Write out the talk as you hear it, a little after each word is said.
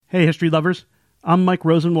Hey, history lovers. I'm Mike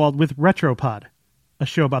Rosenwald with Retropod, a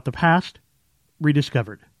show about the past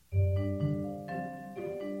rediscovered.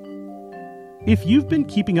 If you've been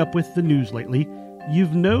keeping up with the news lately,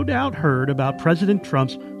 you've no doubt heard about President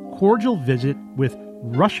Trump's cordial visit with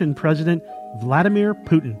Russian President Vladimir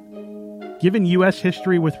Putin. Given U.S.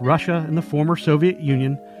 history with Russia and the former Soviet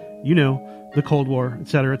Union, you know, the Cold War,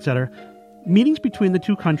 etc., meetings between the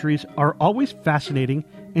two countries are always fascinating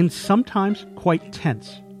and sometimes quite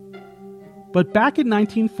tense. But back in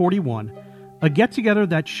 1941, a get-together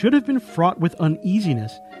that should have been fraught with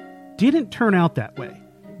uneasiness didn't turn out that way,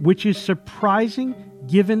 which is surprising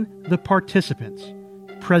given the participants,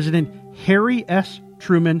 President Harry S.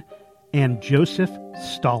 Truman and Joseph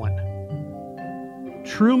Stalin.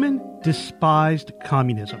 Truman despised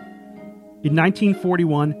communism. In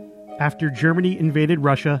 1941, after Germany invaded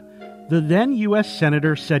Russia, the then U.S.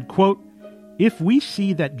 Senator said, quote, "If we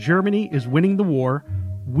see that Germany is winning the war,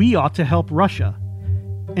 we ought to help Russia.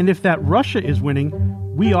 And if that Russia is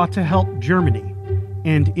winning, we ought to help Germany.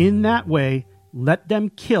 And in that way, let them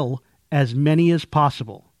kill as many as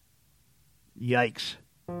possible." Yikes.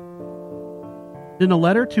 In a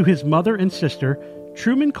letter to his mother and sister,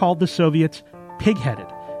 Truman called the Soviets pig-headed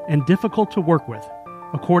and difficult to work with,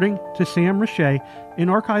 according to Sam Richer, an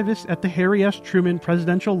archivist at the Harry S. Truman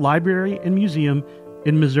Presidential Library and Museum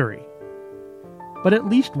in Missouri. But at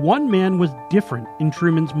least one man was different in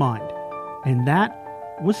Truman's mind, and that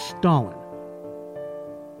was Stalin.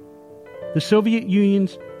 The Soviet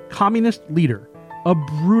Union's communist leader, a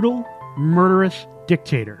brutal, murderous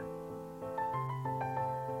dictator.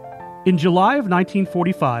 In July of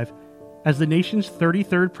 1945, as the nation's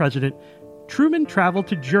 33rd president, Truman traveled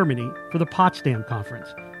to Germany for the Potsdam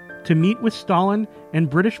Conference to meet with Stalin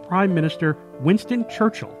and British Prime Minister Winston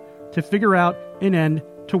Churchill to figure out an end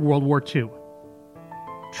to World War II.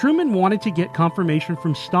 Truman wanted to get confirmation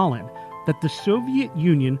from Stalin that the Soviet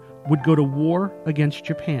Union would go to war against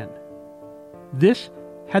Japan. This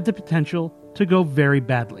had the potential to go very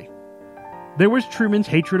badly. There was Truman's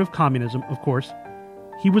hatred of communism, of course.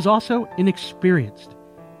 He was also inexperienced.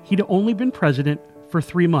 He'd only been president for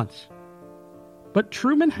 3 months. But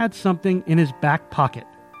Truman had something in his back pocket,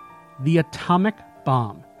 the atomic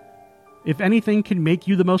bomb. If anything can make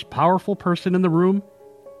you the most powerful person in the room,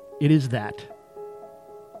 it is that.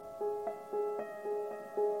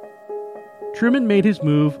 Truman made his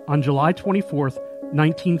move on July 24th,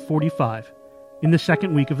 1945, in the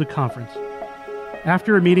second week of the conference.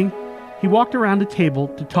 After a meeting, he walked around a table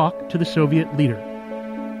to talk to the Soviet leader.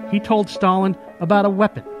 He told Stalin about a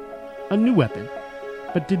weapon, a new weapon,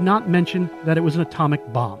 but did not mention that it was an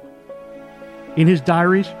atomic bomb. In his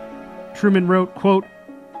diaries, Truman wrote, quote,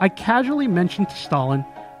 "I casually mentioned to Stalin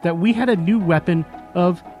that we had a new weapon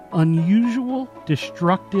of unusual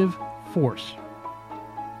destructive force."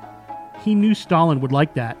 He knew Stalin would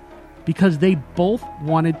like that because they both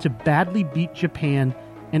wanted to badly beat Japan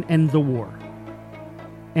and end the war.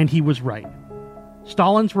 And he was right.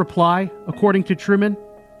 Stalin's reply, according to Truman,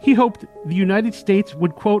 he hoped the United States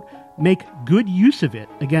would, quote, "make good use of it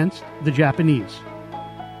against the Japanese."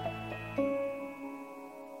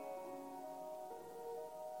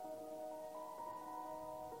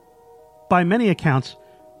 By many accounts,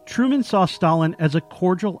 Truman saw Stalin as a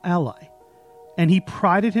cordial ally, and he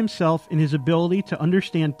prided himself in his ability to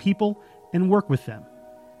understand people and work with them,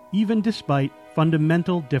 even despite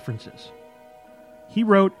fundamental differences. He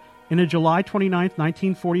wrote in a July 29,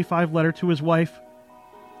 1945 letter to his wife,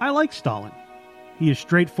 "I like Stalin. He is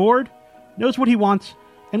straightforward, knows what he wants,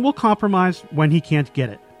 and will compromise when he can't get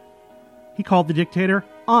it." He called the dictator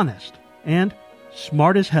honest and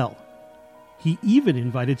smart as hell. He even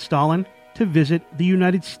invited Stalin to visit the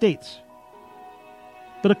United States.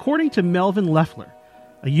 But according to Melvin Leffler,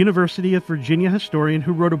 a University of Virginia historian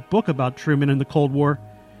who wrote a book about Truman and the Cold War,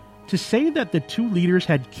 to say that the two leaders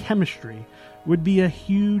had chemistry would be a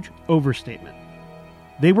huge overstatement.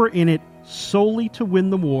 They were in it solely to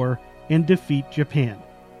win the war and defeat Japan.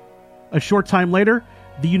 A short time later,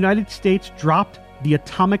 the United States dropped the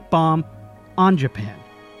atomic bomb on Japan.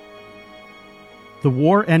 The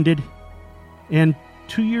war ended, and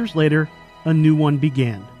 2 years later, a new one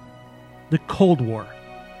began. The Cold War.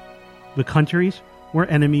 The countries were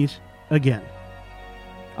enemies again.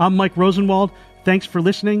 I'm Mike Rosenwald. Thanks for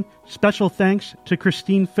listening. Special thanks to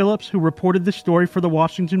Christine Phillips, who reported this story for the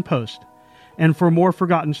Washington Post. And for more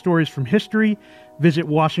forgotten stories from history, visit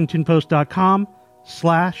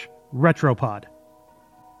WashingtonPost.com/retropod.